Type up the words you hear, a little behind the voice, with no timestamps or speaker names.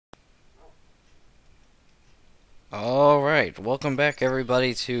Alright, welcome back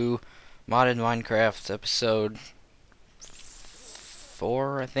everybody to Modded Minecraft episode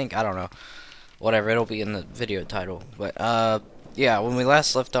 4, I think? I don't know. Whatever, it'll be in the video title. But, yeah, when we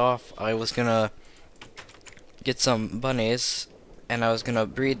last left off, I was gonna get some bunnies, and I was gonna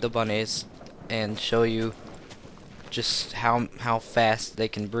breed the bunnies, and show you just how fast they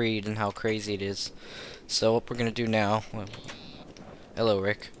can breed and how crazy it is. So what we're gonna do now... Well, hello,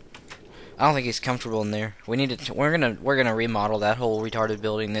 Rick. I don't think he's comfortable in there. We need to. We're gonna remodel that whole retarded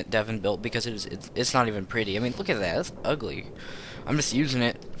building that Devin built because it's not even pretty. I mean, look at that. It's ugly. I'm just using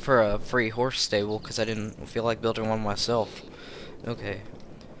it for a free horse stable because I didn't feel like building one myself. Okay.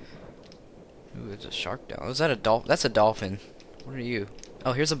 Ooh, there's a shark down. Is that a dolphin? That's a dolphin. What are you?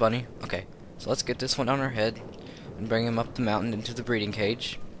 Oh, here's a bunny. Okay. So let's get this one on our head and bring him up the mountain into the breeding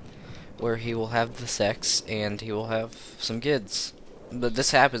cage, where he will have the sex and he will have some kids. But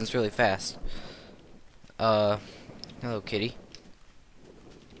this happens really fast. Hello, kitty.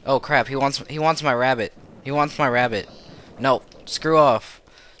 Oh crap! He wants my rabbit. He wants my rabbit. No, screw off.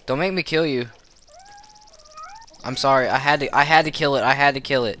 Don't make me kill you. I'm sorry. I had to kill it. I had to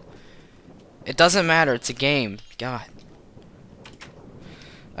kill it. It doesn't matter. It's a game. God.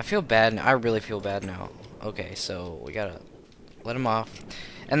 I feel bad. I really feel bad now. Okay, so we gotta let him off.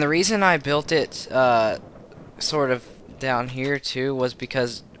 And the reason I built it, sort of down here too was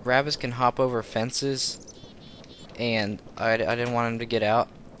because rabbits can hop over fences, and I didn't want him to get out.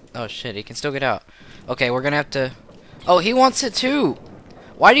 Oh shit, he can still get out. Okay, we're gonna have to... Oh, he wants it too!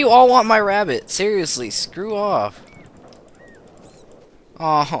 Why do you all want my rabbit? Seriously, screw off.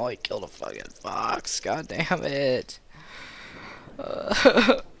 Oh, I killed a fucking fox. God damn it.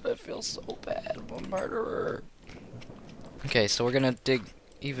 I feel so bad. I'm a murderer. Okay, so we're gonna dig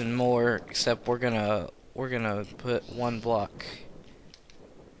even more, except we're gonna put one block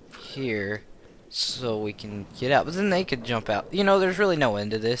here so we can get out, but then they could jump out. You know, there's really no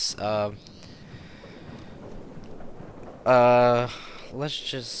end to this. Let's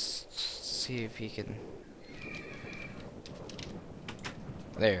just see if he can...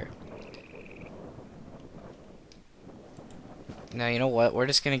 There. Now, you know what? We're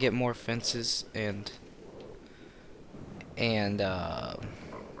just gonna get more fences and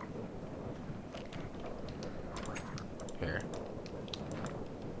here.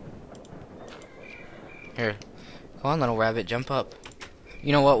 Here. Come on, little rabbit, jump up.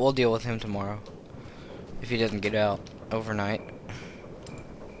 You know what? We'll deal with him tomorrow. If he doesn't get out overnight.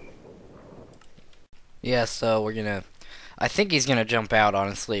 Yeah, so we're gonna... I think he's gonna jump out,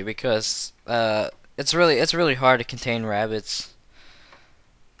 honestly, because, it's really hard to contain rabbits.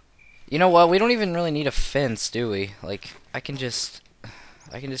 You know what? We don't even really need a fence, do we? Like, I can just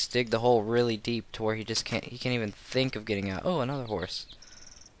dig the hole really deep to where he can't even think of getting out. Oh, another horse.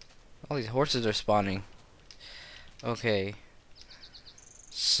 All these horses are spawning. Okay.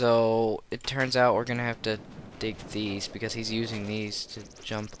 So, it turns out we're gonna have to dig these because he's using these to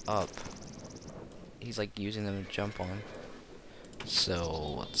jump up. He's like using them to jump on.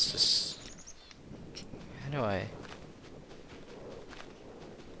 So, let's just... How do I...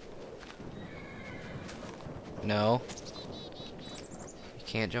 No. You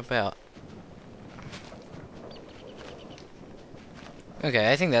can't jump out.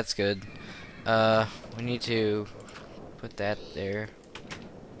 Okay, I think that's good. We need to put that there.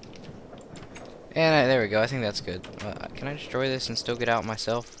 And there we go, I think that's good. Can I destroy this and still get out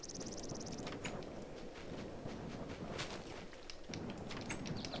myself?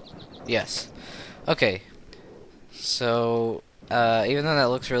 Yes. Okay. So, even though that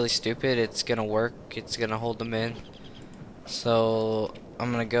looks really stupid, it's gonna work. It's gonna hold them in. So,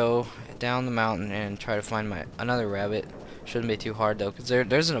 I'm gonna go down the mountain and try to find another rabbit. Shouldn't be too hard though, because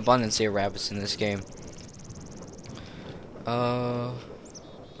there's an abundance of rabbits in this game.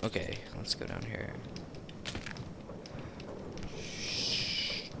 Okay, let's go down here.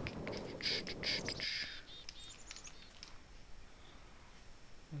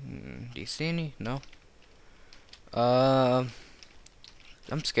 Do you see any? No. I'm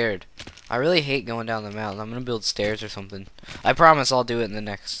scared. I really hate going down the mountain. I'm gonna build stairs or something. I promise I'll do it in the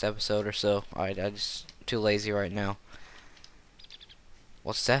next episode or so. I just too lazy right now.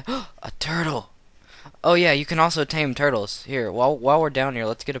 What's that? A turtle! Oh yeah, you can also tame turtles. Here, while we're down here,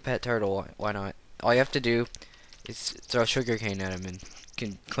 let's get a pet turtle. Why not? All you have to do is throw sugarcane at him, and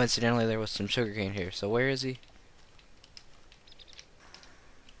coincidentally there was some sugarcane here. So where is he?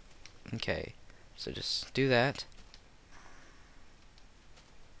 Okay, so just do that.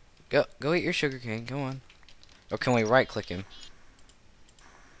 Go eat your sugarcane. Go on. Or can we right-click him?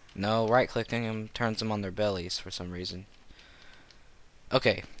 No, right-clicking him turns them on their bellies for some reason.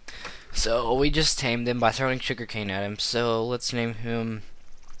 Okay. So we just tamed him by throwing sugarcane at him. So let's name him.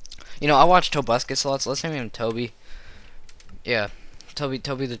 You know, I watch Tobuscus a lot, so let's name him Toby. Yeah, Toby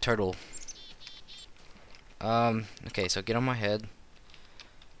the turtle. Okay, so get on my head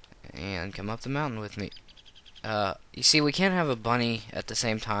and come up the mountain with me. You see, we can't have a bunny at the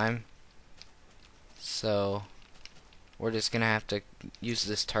same time, so we're just gonna have to use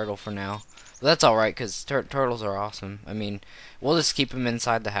this turtle for now. But that's alright, because turtles are awesome. I mean, we'll just keep them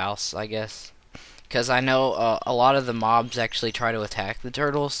inside the house, I guess. Because I know a lot of the mobs actually try to attack the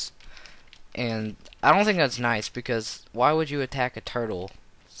turtles, and I don't think that's nice, because why would you attack a turtle?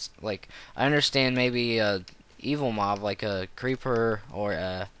 Like, I understand maybe a evil mob like a creeper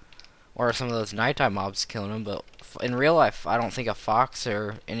or some of those nighttime mobs killing them, but in real life, I don't think a fox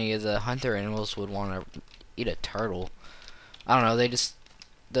or any of the hunter animals would want to eat a turtle. I don't know.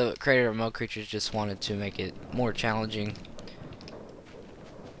 The creator of Mo Creatures just wanted to make it more challenging.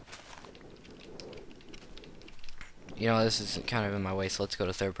 You know, this is kind of in my way, so let's go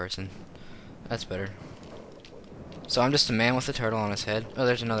to third person. That's better. So I'm just a man with a turtle on his head. Oh,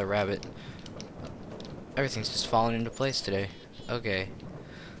 there's another rabbit. Everything's just falling into place today. Okay.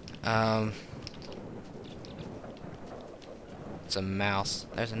 It's a mouse.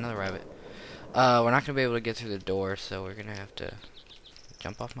 There's another rabbit. We're not gonna be able to get through the door, so we're gonna have to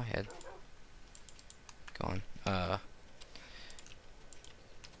jump off my head. Go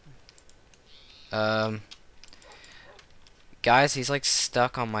on. Guys, he's like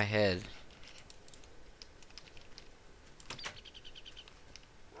stuck on my head.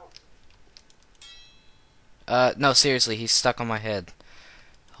 No, seriously, he's stuck on my head.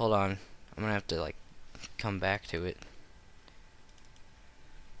 Hold on. I'm gonna have to, like, come back to it.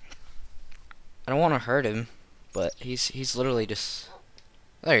 I don't want to hurt him, but he's literally just...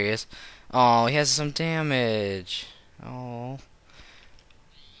 There he is. Oh, he has some damage. Oh.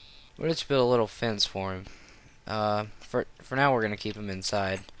 We'll just build a little fence for him. For now, we're gonna keep him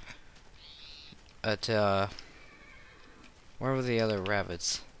inside. But, where were the other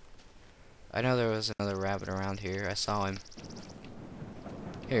rabbits? I know there was another rabbit around here. I saw him.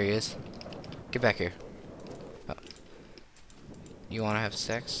 Here he is. Get back here. Oh. You wanna have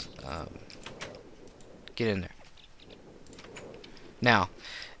sex? Get in there. Now,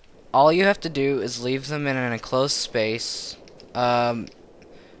 all you have to do is leave them in an enclosed space, for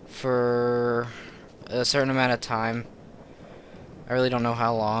a certain amount of time. I really don't know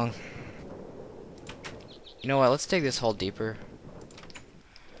how long. You know what, let's dig this hole deeper.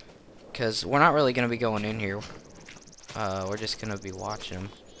 Because we're not really going to be going in here. We're just going to be watching them.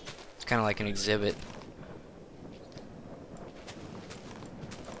 It's kind of like an exhibit.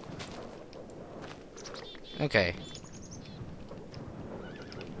 Okay.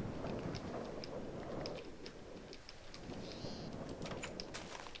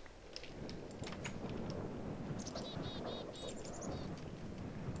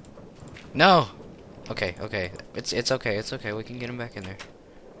 No! Okay, okay. It's okay, it's okay. We can get him back in there.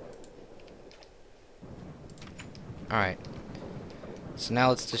 Alright. So now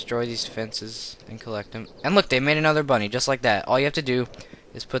let's destroy these fences and collect them. And look, they made another bunny, just like that. All you have to do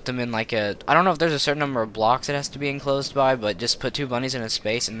is put them in like a... I don't know if there's a certain number of blocks it has to be enclosed by, but just put 2 bunnies in a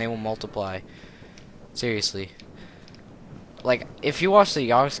space and they will multiply. Seriously. Like, if you watch the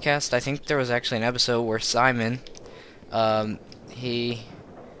Yogscast, I think there was actually an episode where Simon, he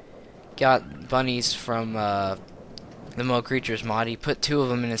got bunnies from the Mo Creatures mod. He put 2 of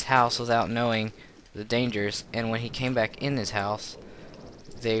them in his house without knowing the dangers, and when he came back in his house,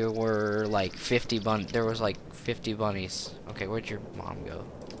 there were like 50 there was like 50 bunnies. Okay, where'd your mom go?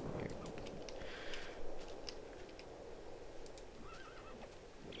 Here.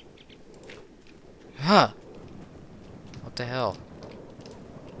 Huh? What the hell?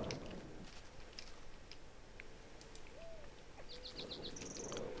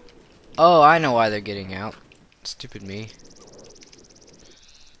 Oh, I know why they're getting out. Stupid me.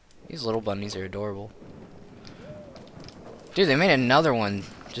 These little bunnies are adorable. Dude, they made another one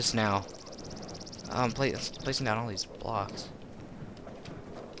just now. Placing down all these blocks.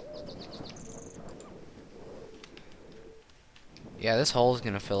 Yeah, this hole is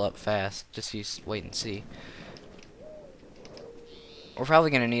gonna fill up fast. Just wait and see. We're probably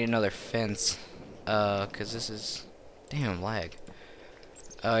gonna need another fence. 'Cause this is... Damn, lag.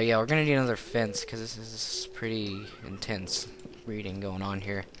 Yeah, we're gonna need another fence, because this is pretty intense breeding going on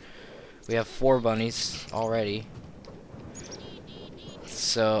here. We have 4 bunnies already.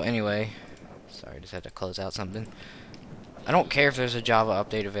 So, anyway. Sorry, just had to close out something. I don't care if there's a Java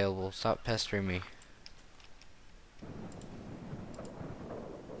update available. Stop pestering me.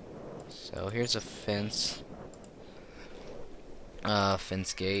 So, here's a fence.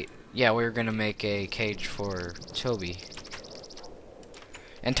 Fence gate. Yeah, we were gonna make a cage for Toby.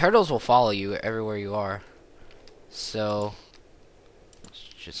 And turtles will follow you everywhere you are. So, let's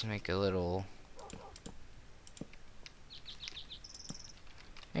just make a little...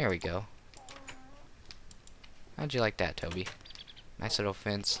 There we go. How'd you like that, Toby? Nice little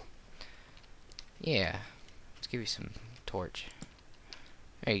fence. Yeah. Let's give you some torch.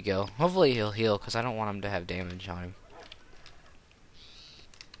 There you go. Hopefully he'll heal, because I don't want him to have damage on him.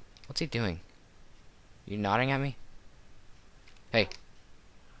 What's he doing? You nodding at me? Hey.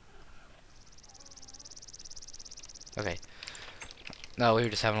 Okay. No, we were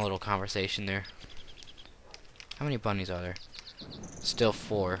just having a little conversation there. How many bunnies are there? Still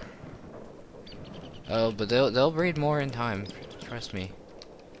 4. Oh, but they'll breed more in time. Trust me.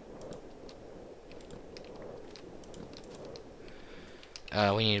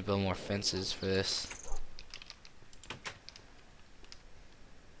 We need to build more fences for this.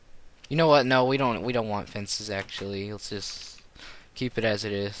 You know what? No, we don't want fences actually. Let's just keep it as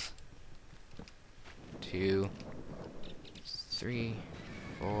it is. 2, 3,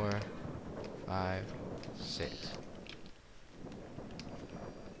 4, 5, 6.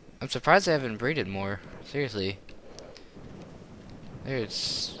 I'm surprised I haven't breeded more. Seriously.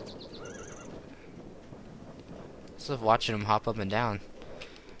 There's... I love watching them hop up and down.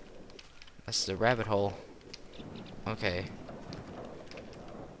 That's the rabbit hole. Okay.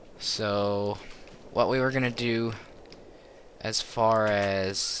 So, what we were gonna do as far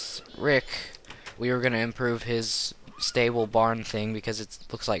as Rick, we were gonna improve his stable barn thing because it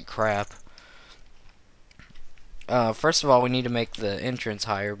looks like crap. First of all, we need to make the entrance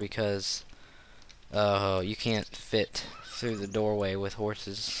higher because you can't fit through the doorway with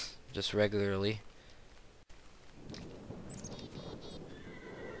horses just regularly.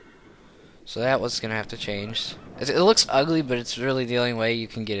 So that was gonna have to change. It looks ugly, but it's really the only way you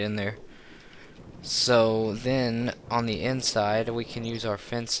can get in there. So then on the inside we can use our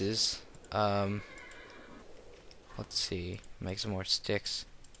fences. Let's see, make some more sticks.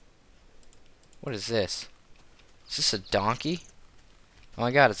 What is this? Is this a donkey? Oh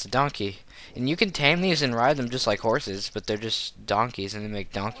my god, it's a donkey. And you can tame these and ride them just like horses, but they're just donkeys and they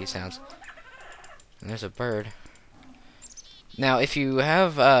make donkey sounds. And there's a bird. Now, if you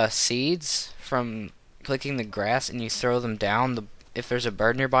have seeds from clicking the grass and you throw them down, if there's a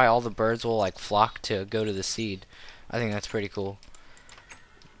bird nearby, all the birds will like flock to go to the seed. I think that's pretty cool.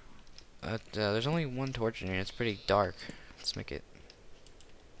 There's only one torch in here. It's pretty dark. Let's make it...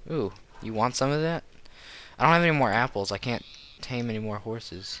 Ooh, you want some of that? I don't have any more apples. I can't tame any more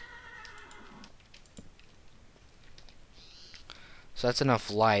horses. So that's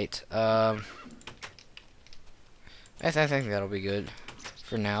enough light. I think that'll be good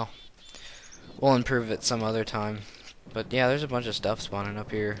for now. We'll improve it some other time. But yeah, there's a bunch of stuff spawning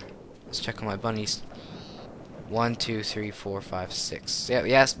up here. Let's check on my bunnies. 1, 2, 3, 4, 5, 6. Yeah,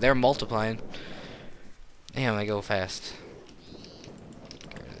 yes, they're multiplying. Damn, they go fast.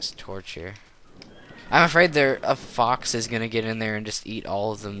 Get this torch here. I'm afraid a fox is gonna get in there and just eat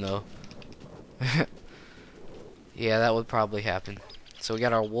all of them, though. Yeah, that would probably happen. So we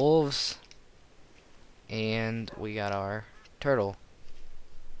got our wolves, and we got our turtle.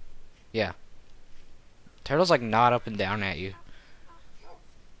 Yeah. Turtle's like not up and down at you.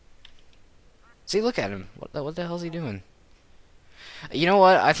 See, look at him. What the hell's he doing? You know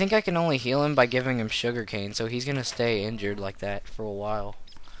what? I think I can only heal him by giving him sugarcane, so he's gonna stay injured like that for a while.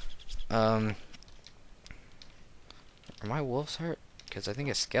 Are my wolves hurt? Because I think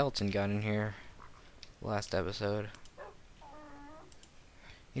a skeleton got in here last episode.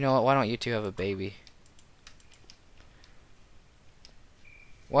 You know what? Why don't you two have a baby?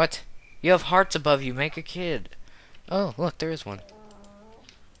 What? You have hearts above you. Make a kid. Oh, look, there is one.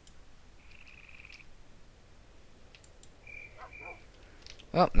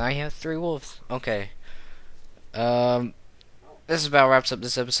 Well, now you have 3 wolves. Okay. This about wraps up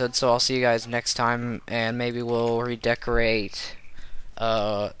this episode, so I'll see you guys next time, and maybe we'll redecorate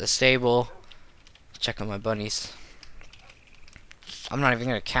the stable. Check on my bunnies. I'm not even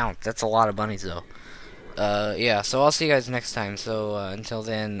gonna count. That's a lot of bunnies, though. Yeah, so I'll see you guys next time. So until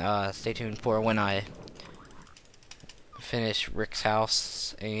then, stay tuned for when I finish Rick's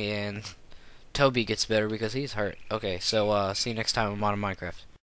house and Toby gets better because he's hurt. Okay, so see you next time on Modern Minecraft.